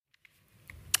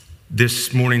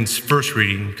This morning's first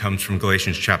reading comes from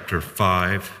Galatians chapter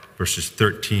 5, verses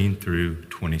 13 through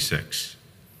 26.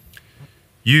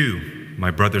 You,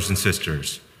 my brothers and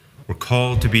sisters, were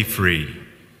called to be free,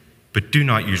 but do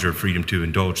not use your freedom to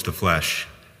indulge the flesh.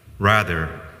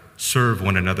 Rather, serve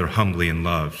one another humbly in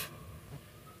love.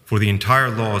 For the entire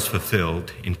law is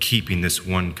fulfilled in keeping this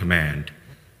one command: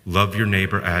 love your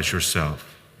neighbor as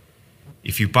yourself.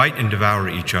 If you bite and devour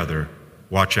each other,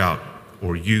 watch out,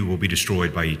 or you will be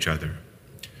destroyed by each other.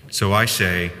 So I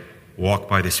say, walk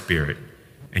by the Spirit,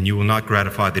 and you will not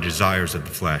gratify the desires of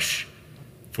the flesh.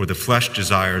 For the flesh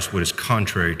desires what is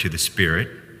contrary to the Spirit,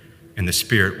 and the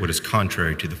Spirit what is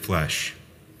contrary to the flesh.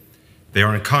 They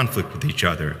are in conflict with each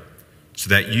other, so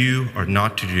that you are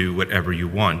not to do whatever you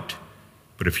want.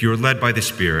 But if you are led by the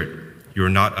Spirit, you are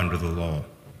not under the law.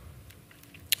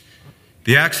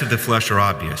 The acts of the flesh are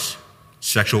obvious: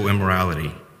 sexual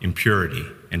immorality, impurity,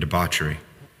 and debauchery,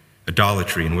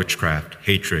 idolatry and witchcraft,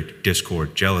 hatred,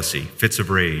 discord, jealousy, fits of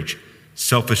rage,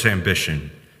 selfish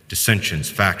ambition, dissensions,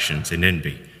 factions, and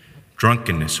envy,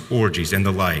 drunkenness, orgies, and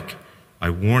the like.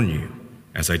 I warn you,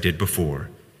 as I did before,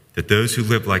 that those who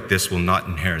live like this will not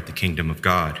inherit the kingdom of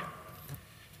God.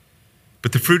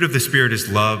 But the fruit of the Spirit is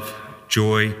love,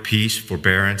 joy, peace,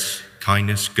 forbearance,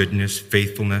 kindness, goodness,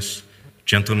 faithfulness,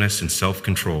 gentleness, and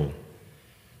self-control.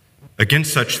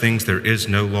 Against such things there is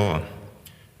no law.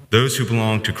 Those who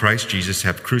belong to Christ Jesus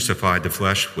have crucified the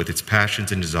flesh with its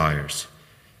passions and desires.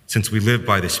 Since we live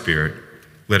by the Spirit,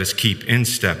 let us keep in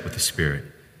step with the Spirit.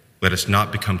 Let us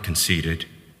not become conceited,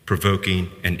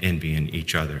 provoking and envying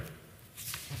each other.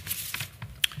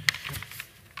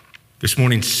 This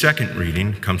morning's second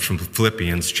reading comes from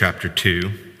Philippians chapter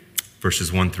 2,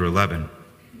 verses 1 through 11.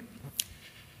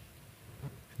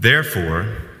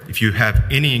 Therefore, if you have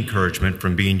any encouragement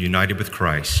from being united with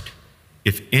Christ,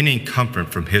 if any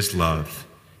comfort from his love,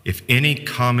 if any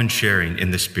common sharing in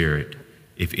the Spirit,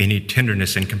 if any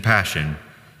tenderness and compassion,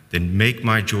 then make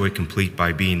my joy complete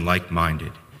by being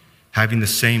like-minded, having the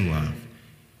same love,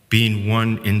 being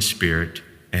one in spirit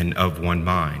and of one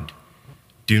mind.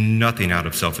 Do nothing out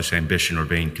of selfish ambition or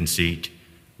vain conceit.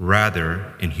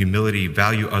 Rather, in humility,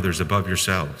 value others above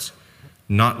yourselves,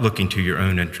 not looking to your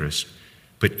own interest,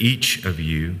 but each of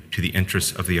you to the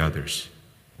interests of the others.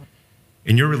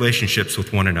 In your relationships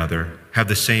with one another, have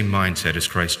the same mindset as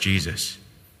Christ Jesus,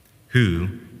 who,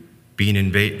 being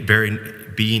in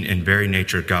very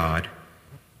nature God,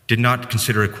 did not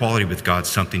consider equality with God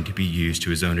something to be used to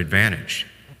his own advantage.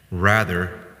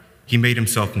 Rather, he made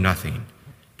himself nothing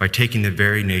by taking the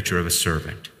very nature of a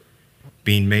servant,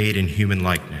 being made in human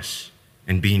likeness,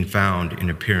 and being found in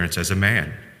appearance as a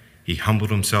man. He humbled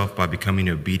himself by becoming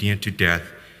obedient to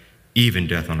death, even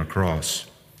death on a cross.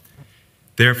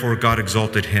 Therefore God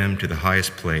exalted him to the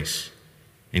highest place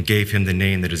and gave him the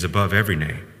name that is above every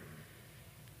name,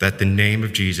 that the name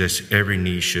of Jesus every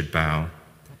knee should bow,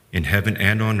 in heaven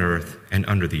and on earth and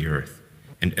under the earth,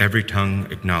 and every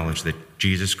tongue acknowledge that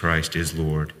Jesus Christ is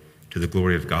Lord, to the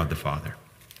glory of God the Father.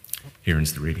 Here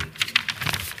ends the reading.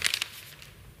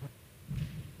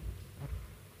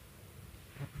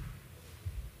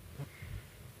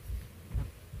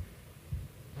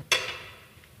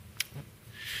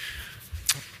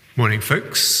 Morning,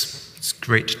 folks. It's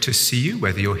great to see you,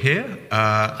 whether you're here,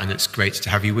 and it's great to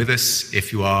have you with us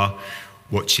if you are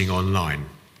watching online.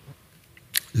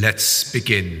 Let's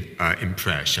begin in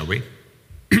prayer, shall we?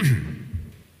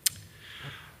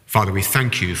 Father, we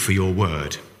thank you for your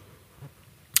word,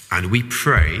 and we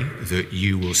pray that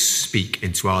you will speak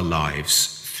into our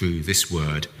lives through this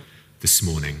word this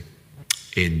morning.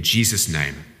 In Jesus'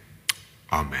 name,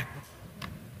 amen.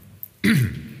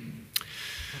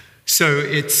 So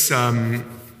it's a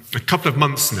couple of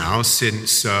months now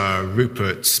since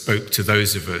Rupert spoke to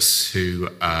those of us who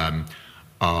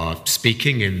are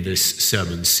speaking in this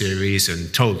sermon series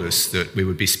and told us that we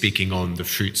would be speaking on the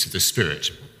fruits of the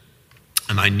Spirit.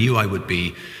 And I knew I would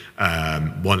be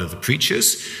one of the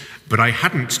preachers, but I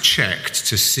hadn't checked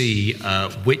to see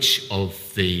which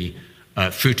of the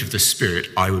fruit of the Spirit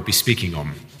I would be speaking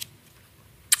on.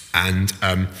 And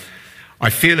I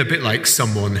feel a bit like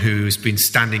someone who's been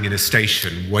standing in a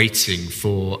station waiting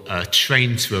for a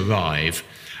train to arrive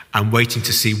and waiting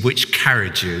to see which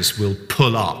carriages will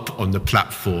pull up on the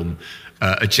platform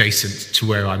adjacent to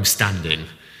where I'm standing.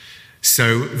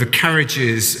 So the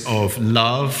carriages of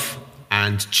love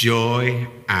and joy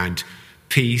and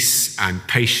peace and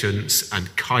patience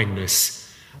and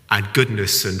kindness and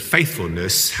goodness and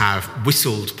faithfulness have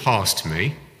whistled past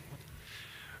me.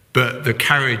 But the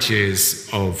carriages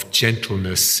of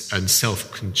gentleness and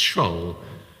self-control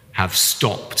have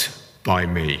stopped by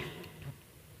me.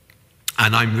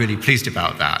 And I'm really pleased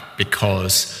about that,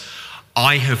 because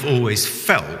I have always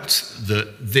felt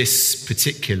that this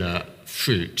particular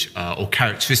fruit, or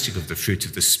characteristic of the fruit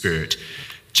of the Spirit,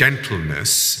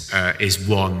 gentleness, is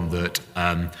one that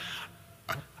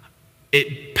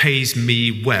it pays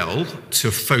me well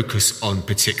to focus on,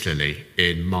 particularly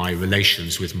in my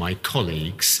relations with my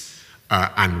colleagues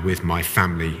and with my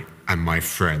family and my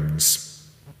friends.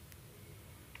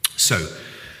 So,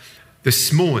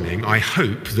 this morning, I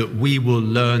hope that we will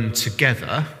learn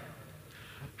together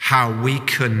how we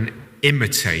can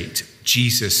imitate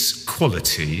Jesus'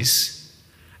 qualities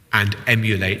and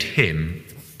emulate him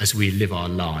as we live our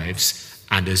lives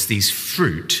and as these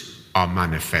fruit are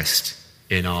manifest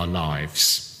in our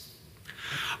lives.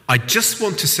 I just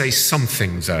want to say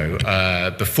something,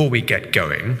 though, before we get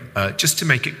going, just to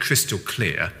make it crystal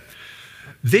clear.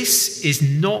 This is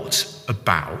not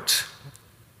about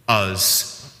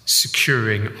us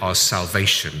securing our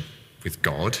salvation with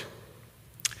God,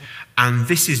 and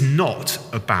this is not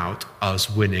about us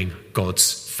winning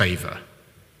God's favour.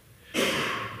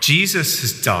 Jesus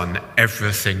has done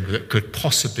everything that could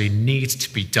possibly need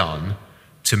to be done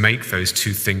to make those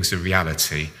two things a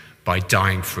reality by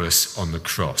dying for us on the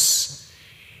cross.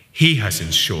 He has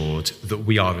ensured that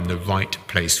we are in the right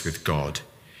place with God.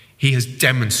 He has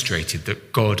demonstrated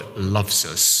that God loves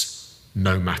us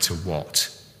no matter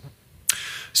what.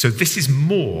 So this is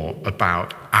more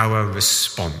about our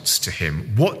response to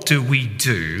him. What do we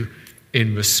do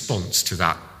in response to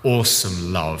that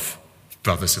awesome love,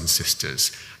 brothers and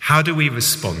sisters? How do we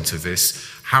respond to this?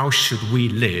 How should we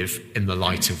live in the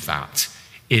light of that,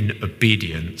 in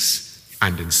obedience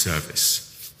and in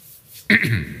service?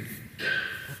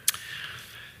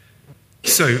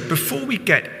 So before we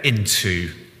get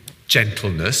into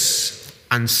gentleness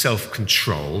and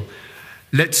self-control,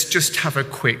 let's just have a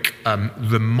quick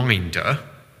reminder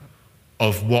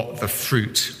of what the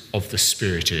fruit of the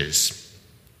Spirit is.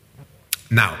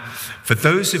 Now, for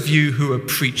those of you who are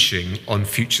preaching on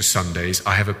future Sundays,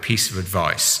 I have a piece of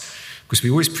advice, because we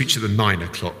always preach at the 9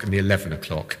 o'clock and the 11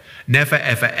 o'clock. Never,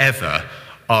 ever, ever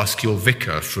ask your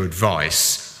vicar for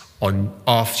advice on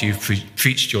after you've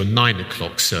preached your 9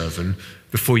 o'clock sermon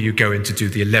before you go in to do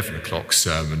the 11 o'clock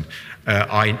sermon.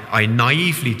 I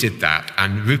naively did that,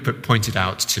 and Rupert pointed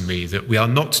out to me that we are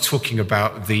not talking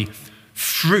about the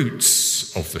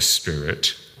fruits of the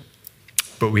Spirit,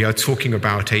 but we are talking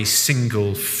about a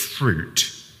single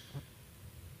fruit.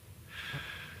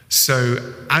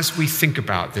 So as we think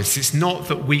about this, it's not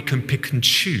that we can pick and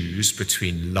choose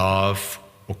between love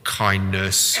or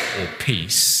kindness or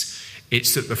peace.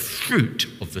 It's that the fruit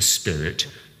of the Spirit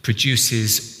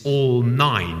produces all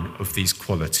 9 of these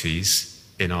qualities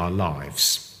in our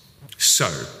lives.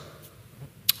 So,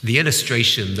 the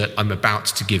illustration that I'm about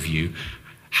to give you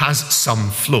has some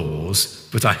flaws,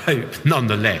 but I hope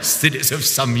nonetheless that it's of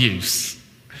some use.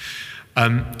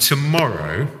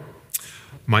 Tomorrow,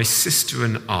 my sister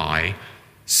and I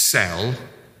sell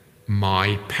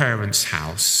my parents'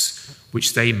 house,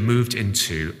 which they moved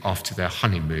into after their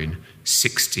honeymoon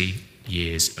 60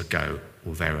 years ago,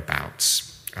 or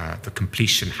thereabouts. The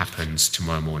completion happens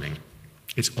tomorrow morning.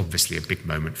 It's obviously a big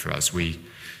moment for us. We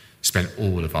spent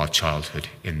all of our childhood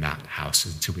in that house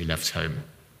until we left home.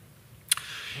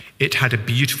 It had a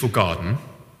beautiful garden,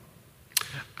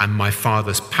 and my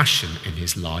father's passion in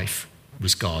his life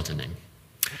was gardening.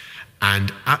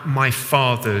 And at my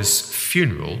father's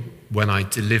funeral, when I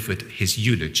delivered his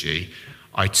eulogy,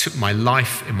 I took my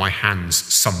life in my hands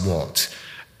somewhat,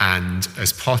 and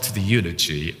as part of the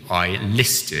eulogy, I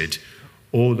listed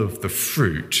all of the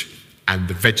fruit and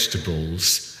the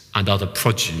vegetables and other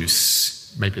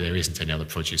produce, maybe there isn't any other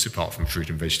produce apart from fruit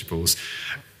and vegetables,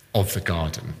 of the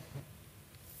garden.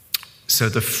 So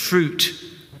the fruit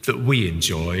that we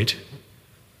enjoyed,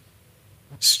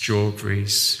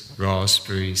 strawberries,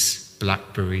 raspberries,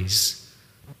 blackberries,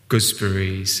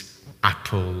 gooseberries,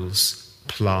 apples,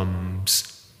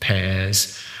 plums,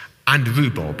 pears, and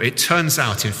rhubarb. It turns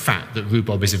out, in fact, that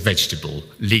rhubarb is a vegetable,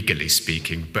 legally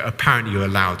speaking, but apparently you're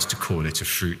allowed to call it a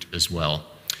fruit as well.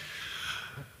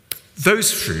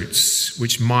 Those fruits,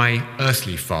 which my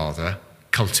earthly father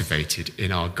cultivated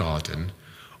in our garden,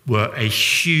 were a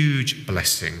huge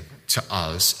blessing to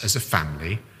us as a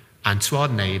family and to our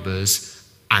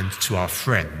neighbours and to our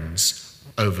friends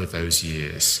over those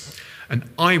years. And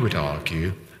I would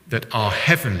argue that our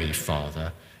Heavenly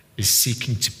Father is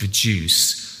seeking to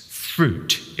produce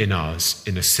fruit in us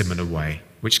in a similar way,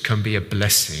 which can be a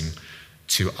blessing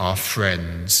to our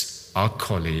friends, our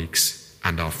colleagues,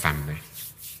 and our family.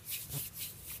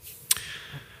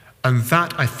 And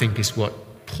that, I think, is what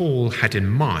Paul had in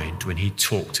mind when he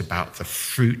talked about the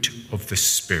fruit of the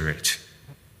Spirit.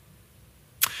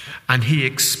 And he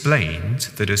explained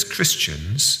that as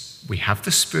Christians, we have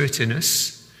the Spirit in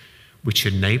us, which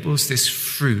enables this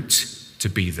fruit to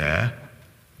be there,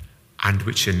 and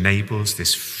which enables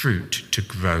this fruit to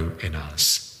grow in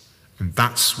us. And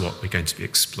that's what we're going to be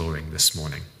exploring this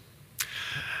morning.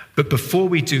 But before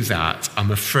we do that,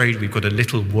 I'm afraid we've got a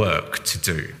little work to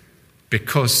do.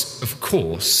 Because, of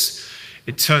course,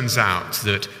 it turns out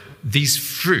that these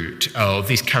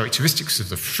characteristics of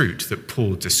the fruit that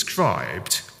Paul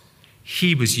described,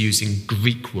 he was using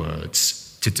Greek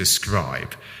words to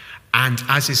describe. And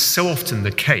as is so often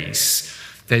the case,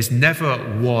 there's never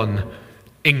one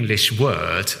English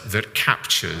word that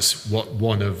captures what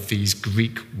one of these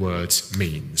Greek words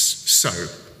means. So,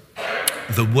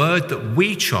 the word that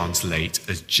we translate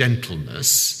as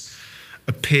gentleness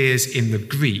appears in the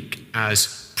Greek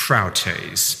as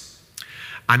prautes.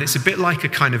 And it's a bit like a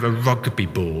kind of a rugby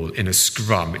ball in a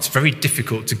scrum. It's very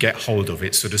difficult to get hold of.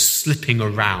 It's sort of slipping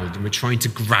around and we're trying to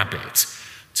grab it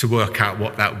to work out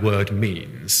what that word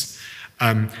means.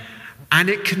 And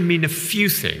it can mean a few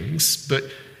things, but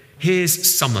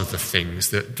here's some of the things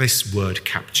that this word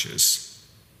captures.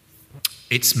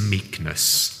 It's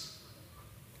meekness.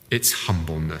 It's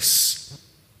humbleness.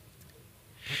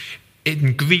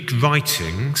 In Greek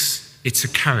writings, it's a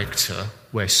character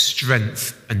where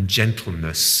strength and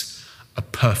gentleness are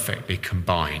perfectly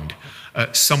combined.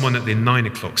 Someone at the 9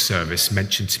 o'clock service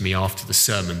mentioned to me after the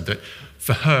sermon that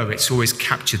for her it's always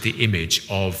captured the image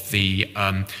of the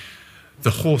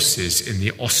horses in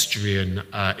the Austrian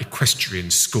equestrian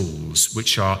schools,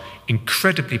 which are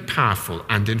incredibly powerful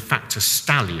and in fact are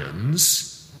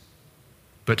stallions,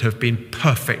 but have been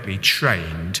perfectly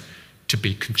trained to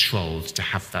be controlled, to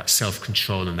have that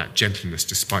self-control and that gentleness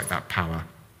despite that power.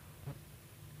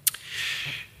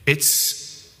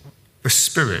 It's the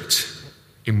spirit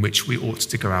in which we ought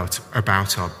to go out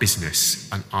about our business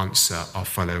and answer our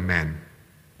fellow men.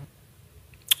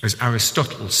 As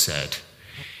Aristotle said,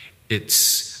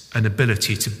 it's an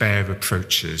ability to bear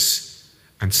reproaches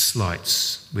and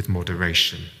slights with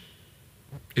moderation.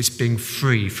 It's being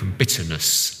free from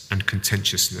bitterness and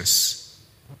contentiousness.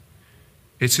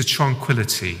 It's a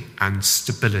tranquility and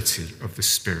stability of the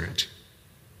spirit.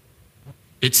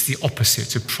 It's the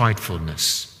opposite of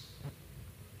pridefulness.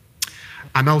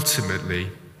 And ultimately,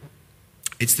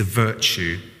 it's the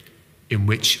virtue in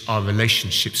which our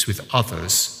relationships with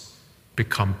others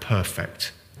become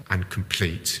perfect and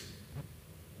complete.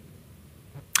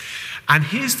 And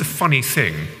here's the funny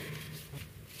thing.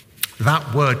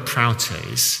 That word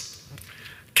prautes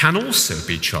can also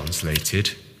be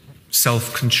translated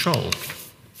self-control,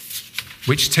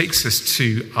 which takes us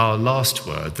to our last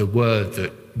word, the word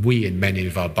that we in many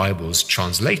of our Bibles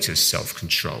translate as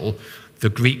self-control, the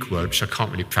Greek word, which I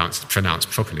can't really pronounce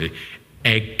properly,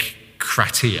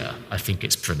 ekkratia, I think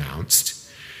it's pronounced,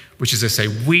 which, as I say,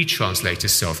 we translate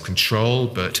as self-control,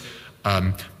 but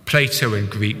Plato in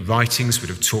Greek writings would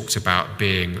have talked about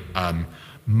being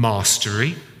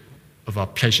mastery of our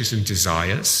pleasures and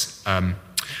desires.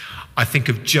 I think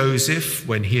of Joseph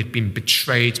when he had been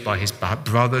betrayed by his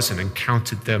brothers and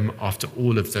encountered them after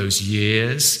all of those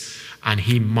years, and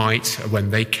he might,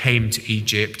 when they came to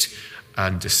Egypt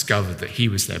and discovered that he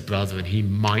was their brother, and he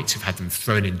might have had them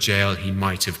thrown in jail, he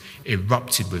might have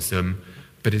erupted with them,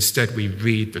 but instead we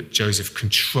read that Joseph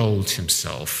controlled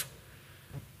himself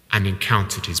and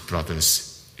encountered his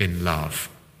brothers in love.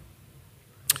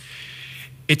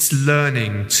 It's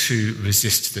learning to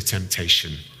resist the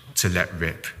temptation to let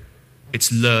rip.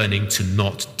 It's learning to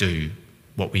not do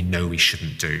what we know we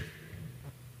shouldn't do.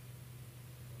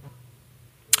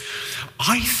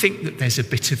 I think that there's a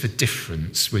bit of a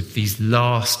difference with these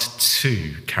last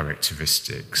two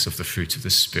characteristics of the fruit of the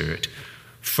Spirit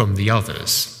from the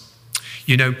others.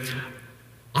 You know,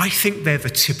 I think they're the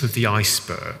tip of the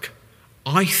iceberg.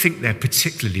 I think they're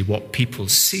particularly what people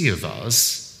see of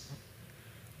us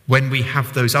when we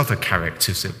have those other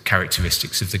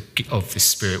characteristics of the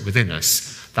Spirit within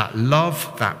us. That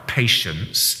love, that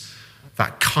patience,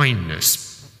 that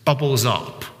kindness bubbles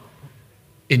up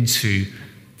into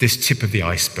this tip of the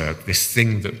iceberg, this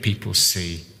thing that people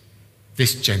see,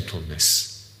 this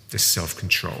gentleness, this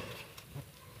self-control.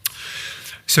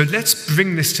 So let's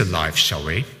bring this to life, shall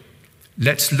we?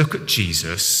 Let's look at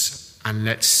Jesus and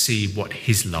let's see what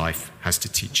his life has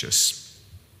to teach us.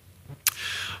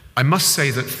 I must say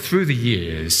that through the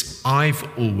years, I've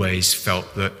always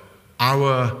felt that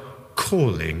our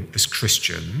calling as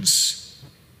Christians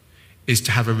is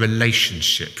to have a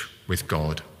relationship with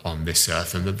God on this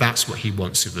earth, and that's what he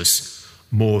wants of us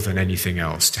more than anything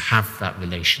else, to have that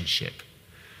relationship.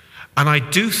 And I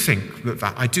do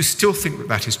still think that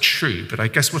that is true, but I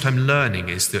guess what I'm learning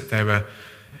is that there are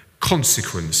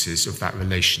consequences of that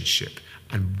relationship.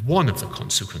 And one of the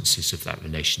consequences of that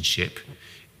relationship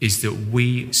is that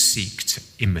we seek to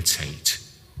imitate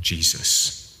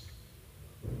Jesus.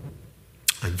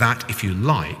 And that, if you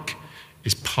like,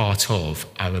 is part of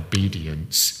our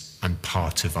obedience and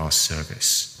part of our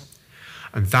service.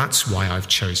 And that's why I've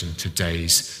chosen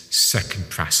today's second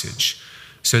passage.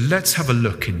 So let's have a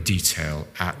look in detail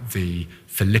at the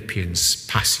Philippians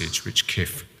passage which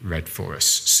Kif read for us.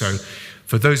 So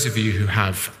for those of you who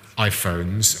have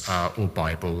iPhones or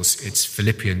Bibles, it's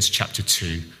Philippians chapter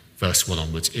 2, verse 1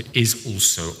 onwards. It is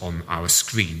also on our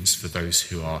screens for those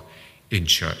who are in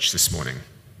church this morning.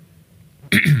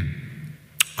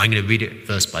 I'm going to read it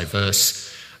verse by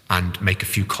verse and make a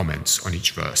few comments on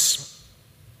each verse.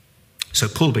 So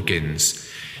Paul begins,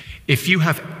 if you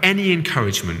have any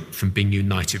encouragement from being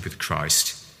united with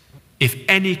Christ, if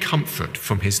any comfort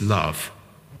from his love,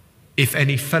 if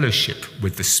any fellowship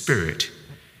with the Spirit,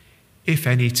 if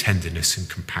any tenderness and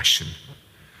compassion,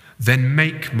 then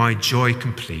make my joy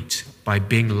complete by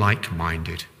being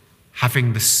like-minded,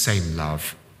 having the same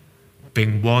love,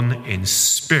 being one in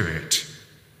spirit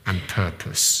and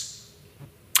purpose.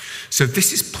 So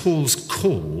this is Paul's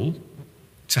call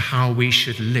to how we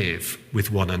should live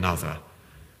with one another.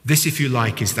 This, if you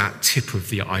like, is that tip of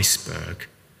the iceberg.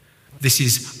 This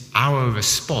is our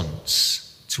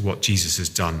response to what Jesus has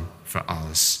done for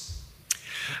us.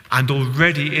 And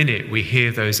already in it, we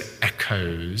hear those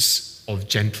echoes of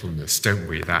gentleness, don't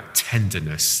we? That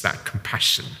tenderness, that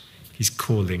compassion he's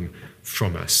calling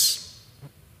from us.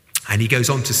 And he goes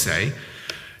on to say,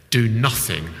 do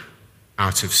nothing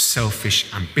out of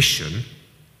selfish ambition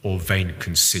or vain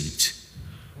conceit,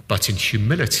 but in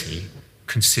humility,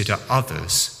 consider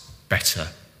others better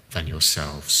than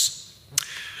yourselves.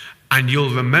 And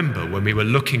you'll remember when we were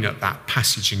looking at that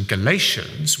passage in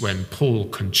Galatians, when Paul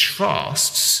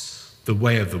contrasts the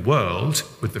way of the world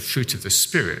with the fruit of the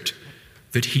Spirit,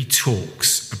 that he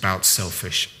talks about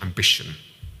selfish ambition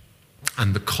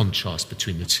and the contrast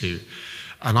between the two.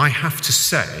 And I have to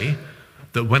say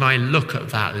that when I look at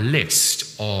that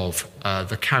list of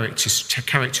the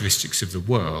characteristics of the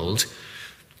world,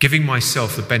 giving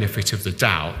myself the benefit of the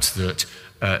doubt that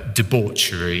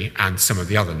debauchery and some of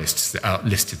the other lists that are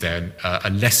listed there are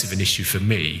less of an issue for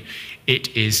me,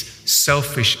 it is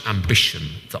selfish ambition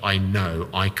that I know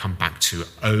I come back to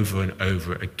over and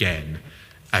over again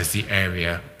as the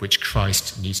area which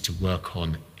Christ needs to work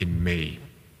on in me.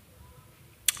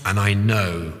 And I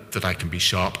know that I can be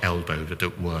sharp-elbowed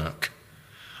at work.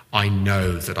 I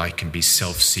know that I can be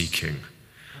self-seeking.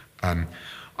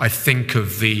 I think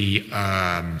of the,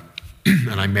 and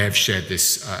I may have shared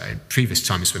this in previous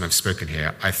times when I've spoken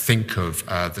here, I think of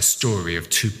the story of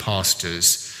two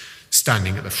pastors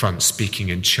standing at the front speaking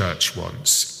in church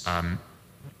once,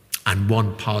 and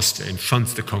one pastor in front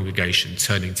of the congregation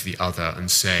turning to the other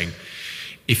and saying,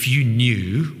 if you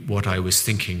knew what I was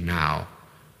thinking now,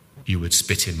 you would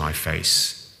spit in my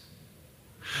face.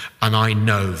 And I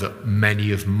know that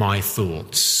many of my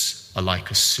thoughts are like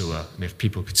a sewer, and if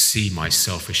people could see my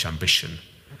selfish ambition,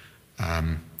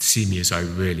 see me as I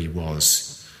really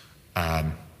was,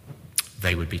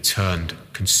 they would be turned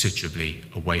considerably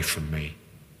away from me.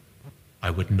 I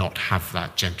would not have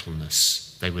that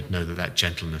gentleness. They would know that that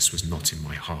gentleness was not in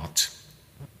my heart.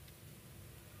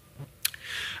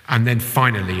 And then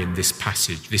finally in this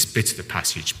passage, this bit of the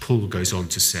passage, Paul goes on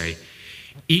to say,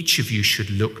 each of you should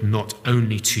look not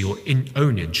only to your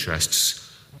own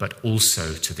interests, but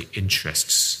also to the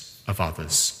interests of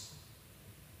others.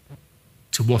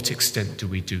 To what extent do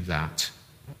we do that?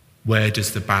 Where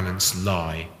does the balance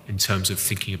lie in terms of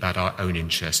thinking about our own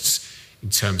interests, in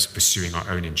terms of pursuing our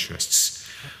own interests?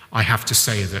 I have to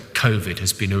say that COVID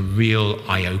has been a real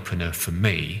eye-opener for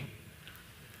me,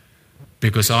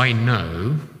 because I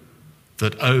know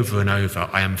that over and over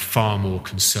I am far more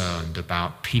concerned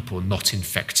about people not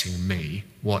infecting me,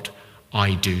 what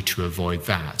I do to avoid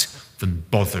that, than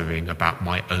bothering about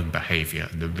my own behaviour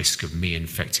and the risk of me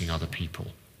infecting other people.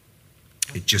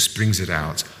 It just brings it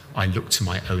out. I look to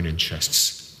my own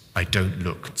interests. I don't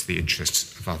look to the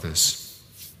interests of others.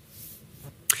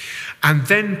 And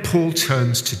then Paul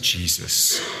turns to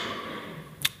Jesus.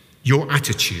 Your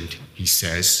attitude, he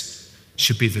says,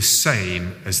 should be the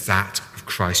same as that of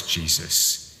Christ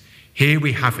Jesus. Here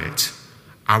we have it,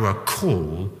 our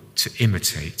call to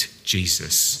imitate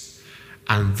Jesus.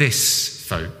 And this,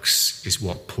 folks, is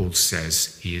what Paul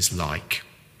says he is like.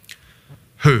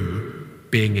 Who,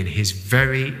 being in his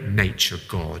very nature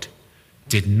God,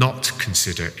 did not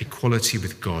consider equality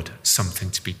with God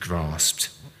something to be grasped,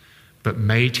 but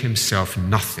made himself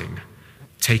nothing,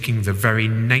 taking the very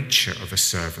nature of a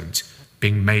servant,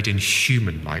 being made in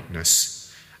human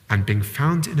likeness, and being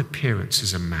found in appearance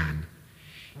as a man,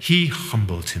 he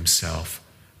humbled himself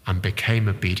and became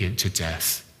obedient to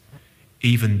death,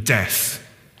 even death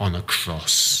on a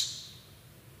cross.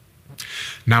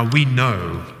 Now we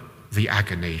know the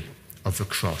agony of the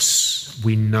cross.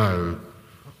 We know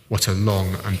what a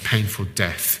long and painful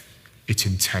death it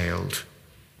entailed.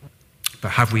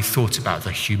 But have we thought about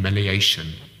the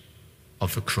humiliation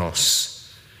of the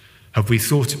cross? Have we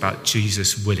thought about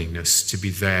Jesus' willingness to be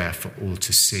there for all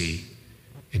to see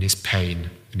in his pain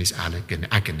and his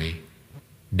agony,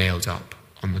 nailed up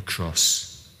on the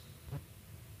cross?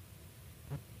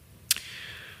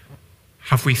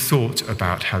 Have we thought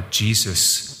about how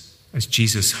as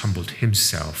Jesus humbled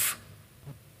himself,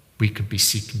 we could be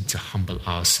seeking to humble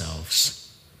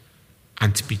ourselves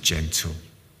and to be gentle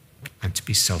and to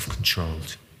be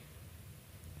self-controlled?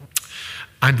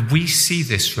 And we see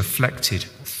this reflected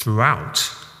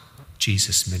throughout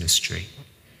Jesus' ministry.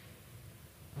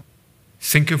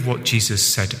 Think of what Jesus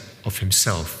said of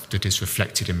himself that is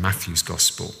reflected in Matthew's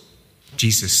gospel.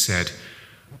 Jesus said,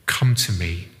 "Come to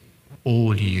me,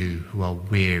 all you who are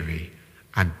weary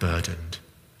and burdened,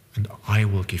 and I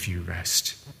will give you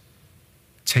rest.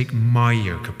 Take my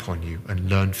yoke upon you and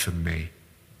learn from me,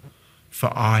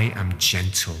 for I am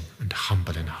gentle and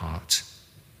humble in heart,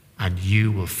 and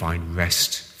you will find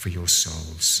rest for your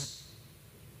souls.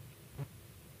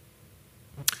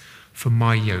 For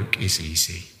my yoke is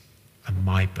easy, and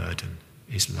my burden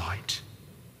is light."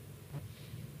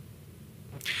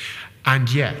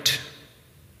 And yet,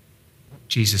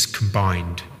 Jesus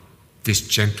combined this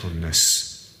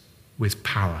gentleness with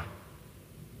power.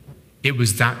 It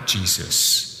was that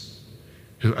Jesus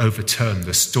who overturned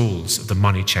the stalls of the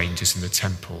money changers in the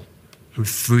temple, who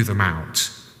threw them out.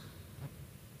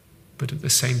 But at the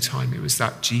same time, it was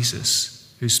that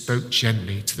Jesus who spoke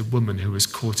gently to the woman who was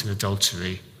caught in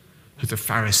adultery, who the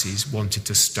Pharisees wanted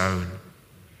to stone,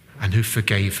 and who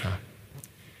forgave her.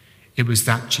 It was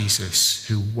that Jesus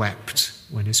who wept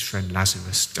when his friend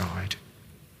Lazarus died.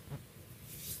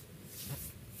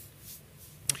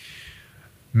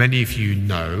 Many of you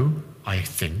know, I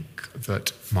think,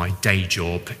 that my day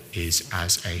job is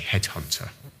as a headhunter.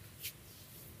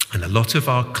 And a lot of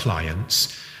our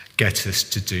clients get us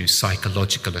to do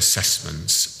psychological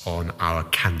assessments on our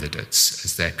candidates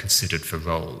as they're considered for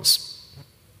roles.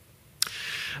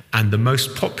 And the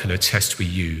most popular test we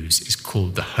use is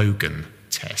called the Hogan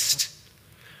test,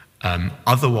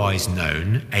 otherwise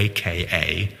known,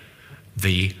 aka,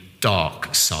 the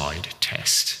dark side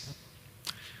test.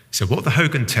 So what the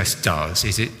Hogan test does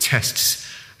is it tests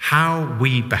how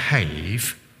we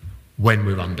behave when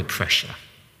we're under pressure.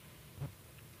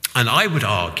 And I would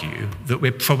argue that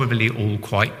we're probably all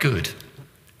quite good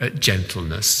at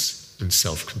gentleness and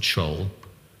self-control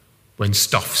when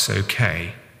stuff's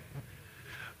okay.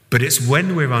 But it's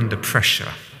when we're under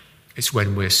pressure, it's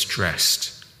when we're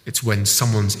stressed, it's when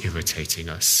someone's irritating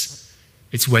us,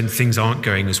 it's when things aren't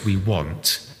going as we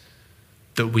want,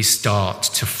 that we start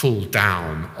to fall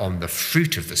down on the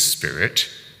fruit of the Spirit,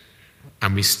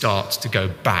 and we start to go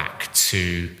back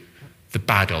to the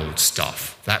bad old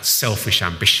stuff, that selfish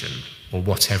ambition, or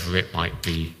whatever it might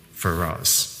be for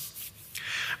us.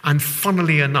 And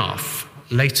funnily enough,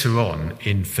 later on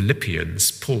in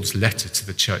Philippians, Paul's letter to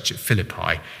the church at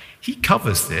Philippi, he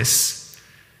covers this.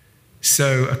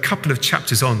 So a couple of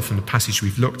chapters on from the passage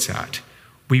we've looked at,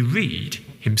 we read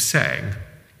him saying,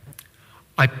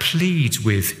 "I plead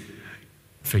with,"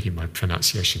 forgive my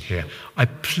pronunciation here, "I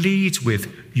plead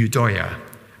with Euodia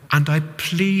and I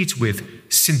plead with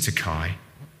Syntyche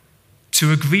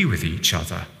to agree with each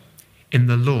other in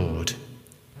the Lord.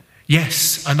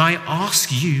 Yes, and I ask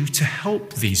you to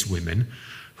help these women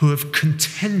who have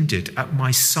contended at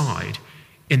my side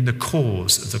in the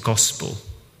cause of the gospel."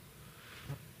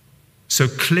 So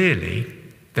clearly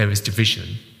there is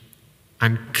division,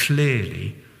 and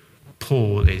clearly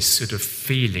Paul is sort of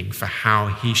feeling for how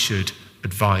he should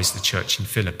advise the church in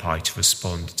Philippi to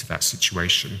respond to that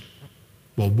situation.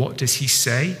 Well, what does he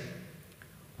say?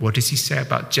 What does he say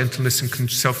about gentleness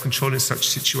and self-control in such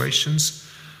situations?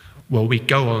 Well, we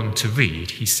go on to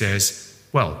read. He says,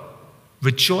 well,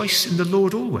 rejoice in the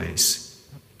Lord always.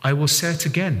 I will say it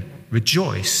again,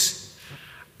 rejoice,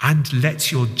 and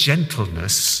let your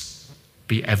gentleness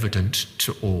be evident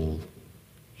to all.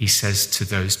 He says to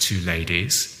those two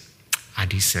ladies,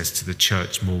 and he says to the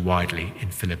church more widely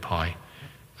in Philippi,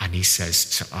 and he says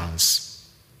to us.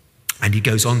 And he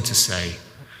goes on to say,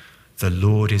 the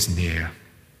Lord is near.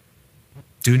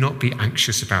 Do not be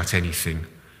anxious about anything,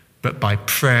 but by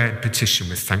prayer and petition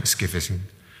with thanksgiving,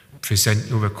 present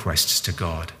your requests to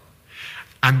God.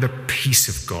 And the peace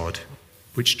of God,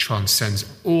 which transcends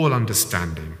all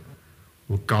understanding,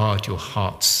 will guard your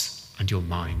hearts and your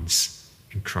minds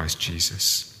in Christ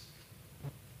Jesus.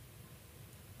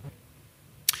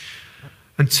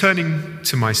 And turning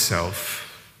to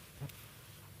myself,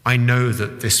 I know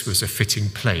that this was a fitting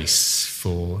place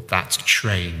for that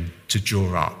train to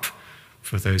draw up,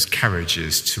 for those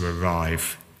carriages to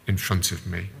arrive in front of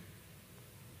me.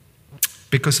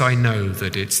 Because I know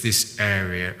that it's this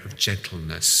area of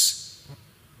gentleness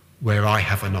where I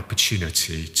have an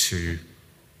opportunity to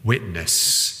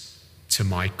witness to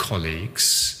my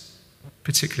colleagues,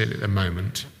 particularly at the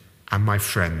moment, and my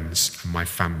friends and my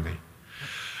family.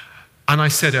 And I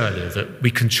said earlier that we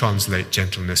can translate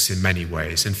gentleness in many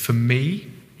ways. And for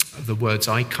me, the words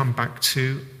I come back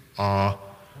to are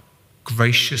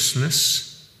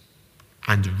graciousness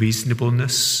and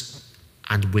reasonableness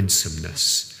and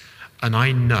winsomeness. And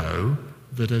I know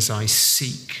that as I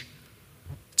seek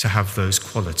to have those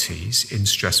qualities in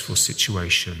stressful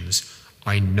situations,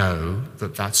 I know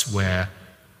that that's where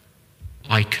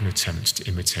I can attempt to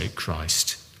imitate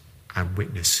Christ and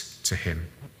witness to him.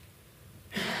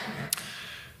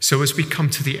 So as we come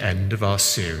to the end of our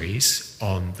series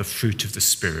on the fruit of the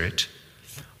Spirit,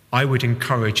 I would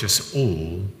encourage us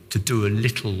all to do a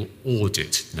little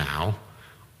audit now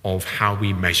of how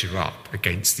we measure up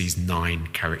against these 9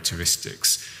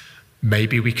 characteristics.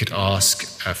 Maybe we could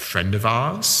ask a friend of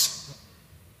ours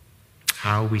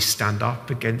how we stand up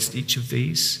against each of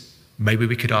these. Maybe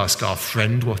we could ask our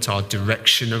friend what our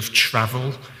direction of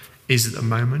travel is at the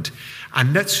moment.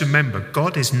 And let's remember,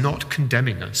 God is not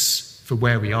condemning us for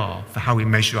where we are, for how we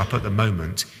measure up at the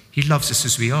moment. He loves us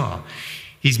as we are.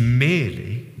 He's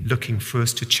merely looking for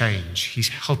us to change. He's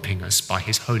helping us by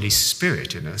his Holy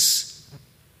Spirit in us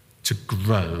to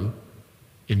grow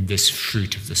in this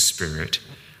fruit of the Spirit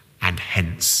and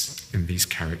hence in these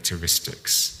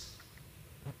characteristics.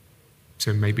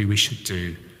 So maybe we should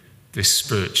do this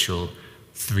spiritual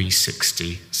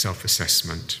 360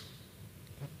 self-assessment.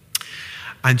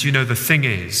 And you know, the thing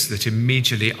is that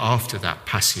immediately after that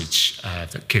passage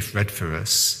that Kif read for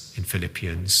us in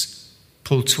Philippians,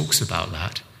 Paul talks about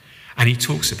that, and he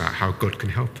talks about how God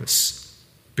can help us,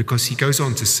 because he goes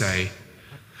on to say,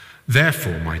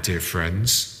 "Therefore, my dear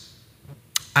friends,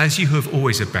 as you have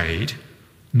always obeyed,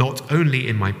 not only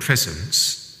in my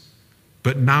presence,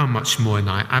 but now much more in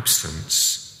my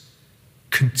absence,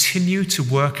 continue to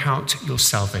work out your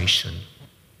salvation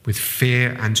with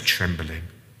fear and trembling.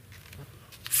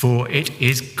 For it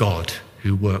is God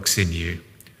who works in you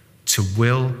to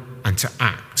will and to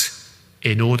act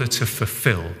in order to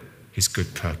fulfill his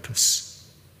good purpose."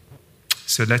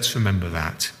 So let's remember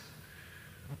that.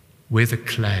 We're the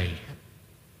clay.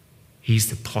 He's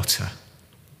the potter.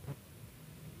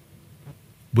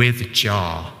 We're the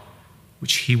jar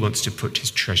which he wants to put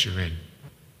his treasure in.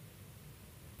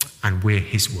 And we're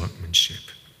his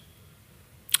workmanship.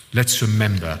 Let's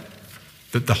remember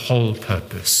that the whole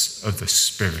purpose of the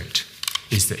Spirit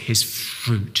is that his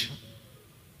fruit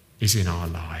is in our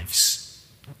lives,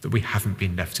 that we haven't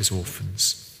been left as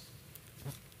orphans.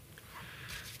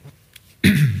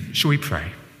 Shall we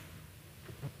pray?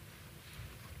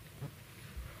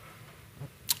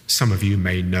 Some of you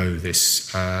may know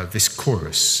this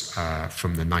chorus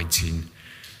from the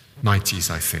 1990s,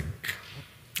 I think.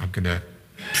 I'm going to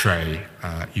pray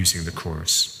using the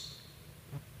chorus.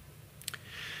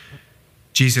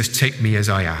 Jesus, take me as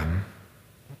I am.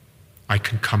 I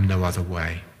can come no other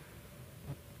way.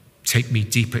 Take me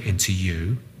deeper into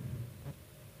you.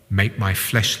 Make my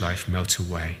flesh life melt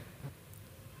away.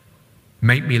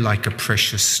 Make me like a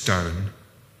precious stone,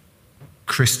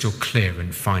 crystal clear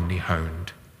and finely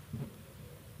honed.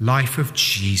 Life of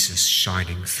Jesus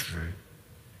shining through,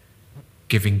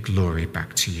 giving glory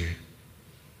back to you.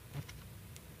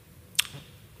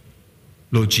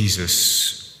 Lord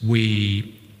Jesus,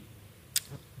 we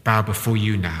bow before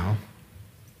you now.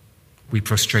 We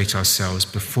prostrate ourselves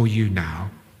before you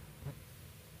now.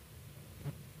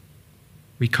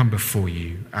 We come before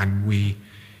you and we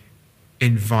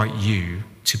invite you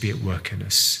to be at work in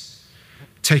us.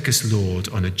 Take us, Lord,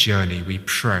 on a journey, we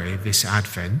pray, this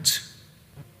Advent,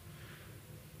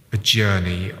 a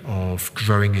journey of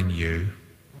growing in you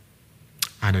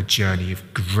and a journey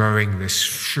of growing this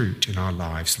fruit in our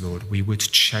lives, Lord. We would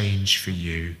change for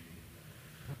you.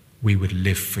 We would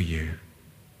live for you.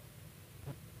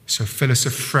 So fill us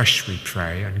afresh, we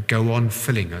pray, and go on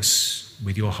filling us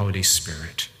with your Holy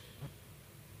Spirit,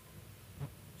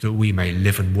 that we may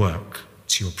live and work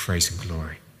to your praise and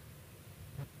glory.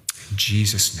 In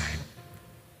Jesus' name,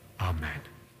 amen.